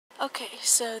Okay,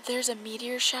 so there's a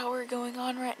meteor shower going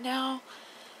on right now.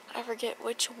 I forget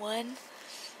which one.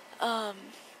 We're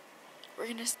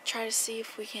gonna try to see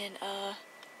if we can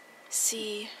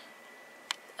see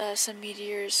some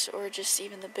meteors or just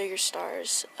even the bigger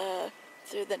stars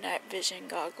through the night vision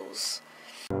goggles.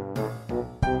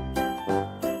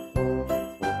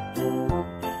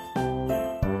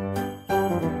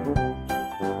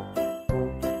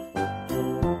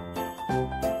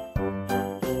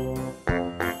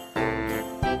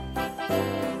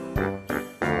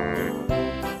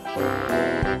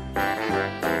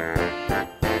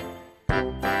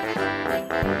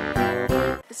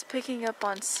 It's picking up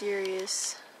on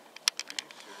Sirius.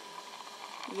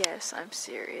 Yes, I'm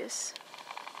serious.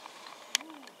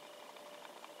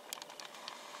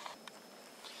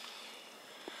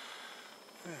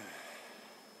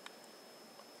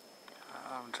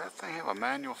 Does that thing have a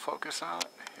manual focus on it?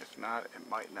 If not, it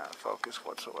might not focus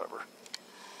whatsoever.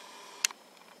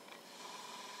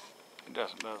 It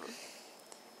doesn't, does it?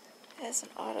 It has an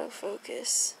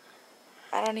autofocus.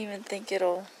 I don't even think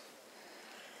it'll...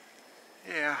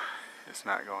 Yeah, it's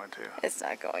not going to. It's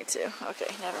not going to. Okay,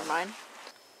 never mind.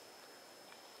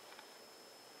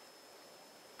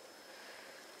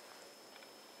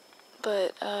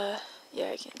 But,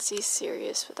 yeah, I can see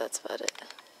Sirius, but that's about it.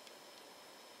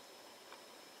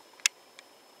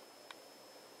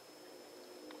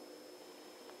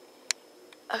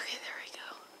 Okay, there we go.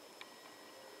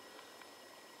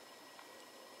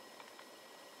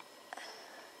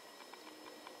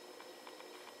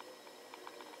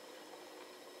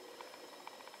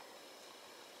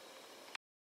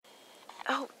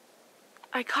 Oh,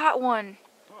 I caught one.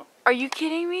 Oh. Are you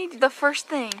kidding me? The first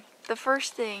thing.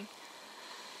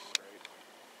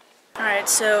 Alright,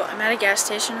 so I'm at a gas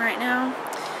station right now,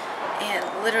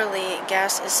 and literally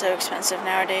gas is so expensive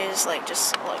nowadays. Like,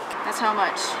 just look. That's how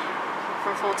much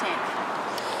for a full tank.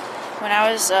 When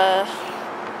I was a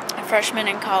freshman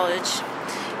in college,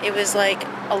 it was like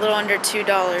a little under $2,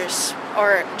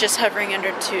 or just hovering under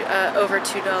over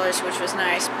 $2, which was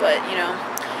nice. But you know,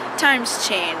 times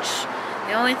change.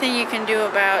 The only thing you can do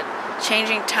about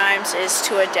changing times is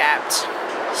to adapt.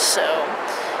 So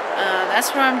that's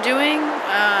what I'm doing,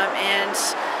 and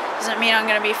doesn't mean I'm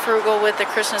gonna be frugal with the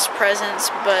Christmas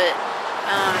presents, but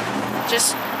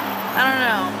just, I don't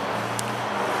know.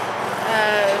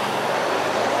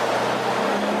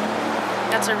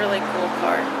 That's a really cool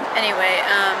card. Anyway,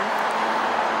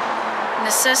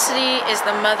 necessity is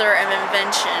the mother of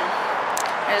invention.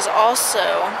 It is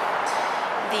also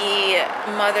the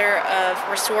mother of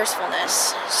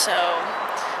resourcefulness. So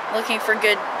looking for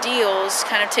good deals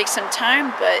kind of takes some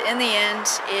time, but in the end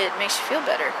it makes you feel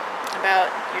better about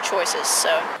your choices.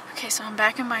 So okay, so I'm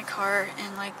back in my car,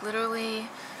 and like literally,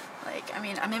 like, I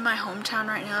mean, I'm in my hometown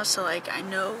right now, so like I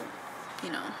know, you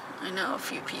know, I know a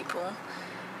few people,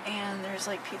 and there's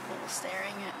like people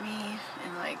staring at me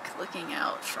and like looking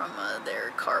out from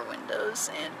their car windows,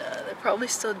 and they're probably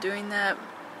still doing that.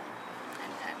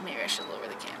 Maybe I should lower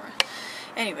the camera.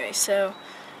 Anyway, so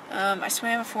I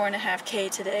swam a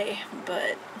 4.5K today,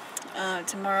 but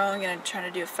tomorrow I'm going to try to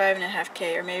do a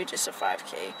 5.5K, or maybe just a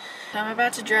 5K. I'm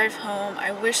about to drive home.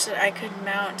 I wish that I could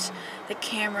mount the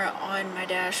camera on my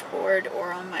dashboard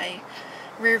or on my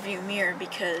rear view mirror,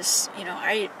 because, you know,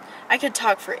 I could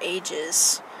talk for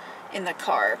ages in the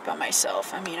car by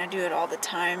myself. I mean, I do it all the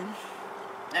time.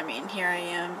 I mean, here I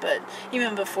am, but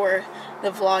even before the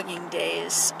vlogging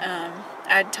days,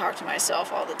 I'd talk to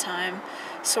myself all the time,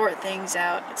 sort things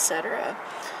out, etc.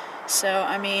 So,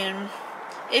 I mean,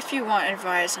 if you want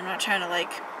advice, I'm not trying to,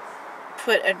 like,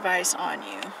 put advice on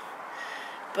you,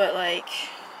 but, like,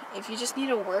 if you just need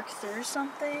to work through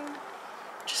something,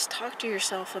 just talk to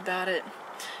yourself about it,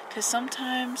 because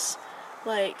sometimes,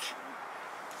 like,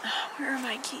 where are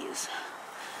my keys?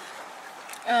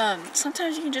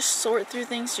 Sometimes you can just sort through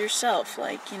things yourself,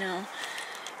 like, you know,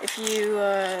 if you,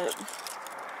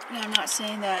 I'm not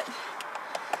saying that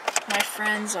my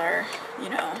friends are, you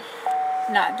know,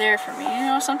 not there for me. You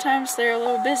know, sometimes they're a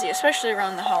little busy, especially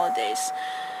around the holidays.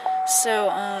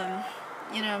 So,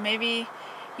 you know, maybe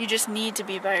you just need to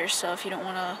be by yourself. You don't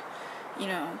want to, you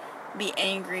know, be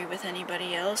angry with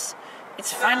anybody else.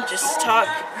 It's fine to just talk.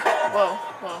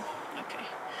 Whoa, okay.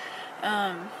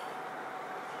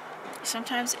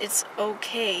 Sometimes it's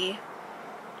okay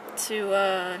to,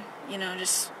 you know,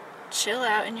 just chill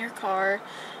out in your car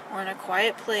or in a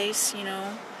quiet place, you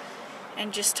know,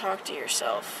 and just talk to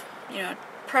yourself. You know,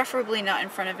 preferably not in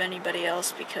front of anybody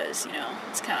else, because, you know,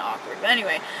 it's kind of awkward. But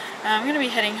anyway, I'm going to be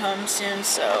heading home soon,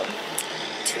 so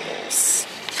toodles.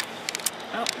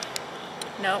 Oh,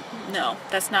 no,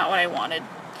 that's not what I wanted.